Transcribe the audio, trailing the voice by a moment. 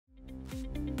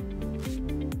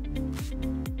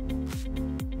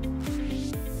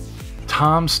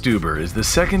Tom Steuber is the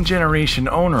second-generation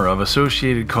owner of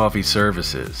Associated Coffee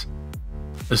Services.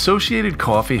 Associated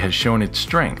Coffee has shown its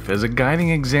strength as a guiding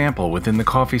example within the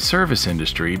coffee service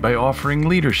industry by offering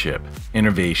leadership,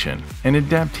 innovation, and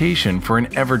adaptation for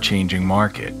an ever-changing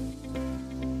market.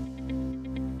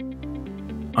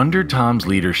 Under Tom's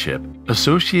leadership,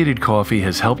 Associated Coffee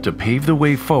has helped to pave the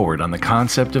way forward on the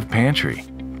concept of pantry.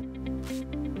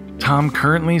 Tom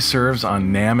currently serves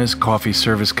on NAMA's Coffee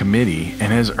Service Committee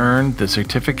and has earned the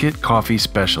Certificate Coffee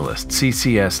Specialist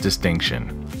 (CCS)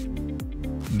 distinction.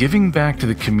 Giving back to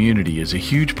the community is a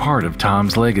huge part of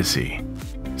Tom's legacy.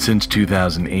 Since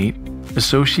 2008,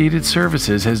 Associated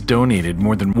Services has donated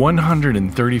more than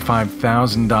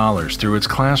 $135,000 through its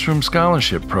Classroom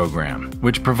Scholarship Program,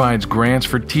 which provides grants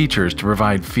for teachers to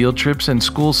provide field trips and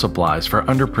school supplies for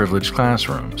underprivileged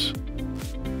classrooms.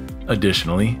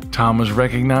 Additionally, Tom was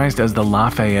recognized as the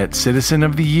Lafayette Citizen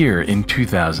of the Year in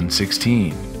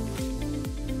 2016.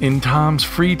 In Tom's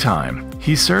free time,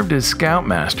 he served as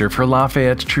Scoutmaster for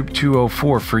Lafayette's Troop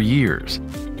 204 for years.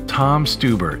 Tom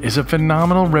Steuber is a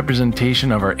phenomenal representation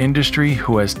of our industry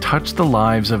who has touched the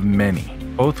lives of many,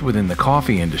 both within the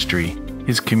coffee industry,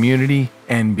 his community,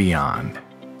 and beyond.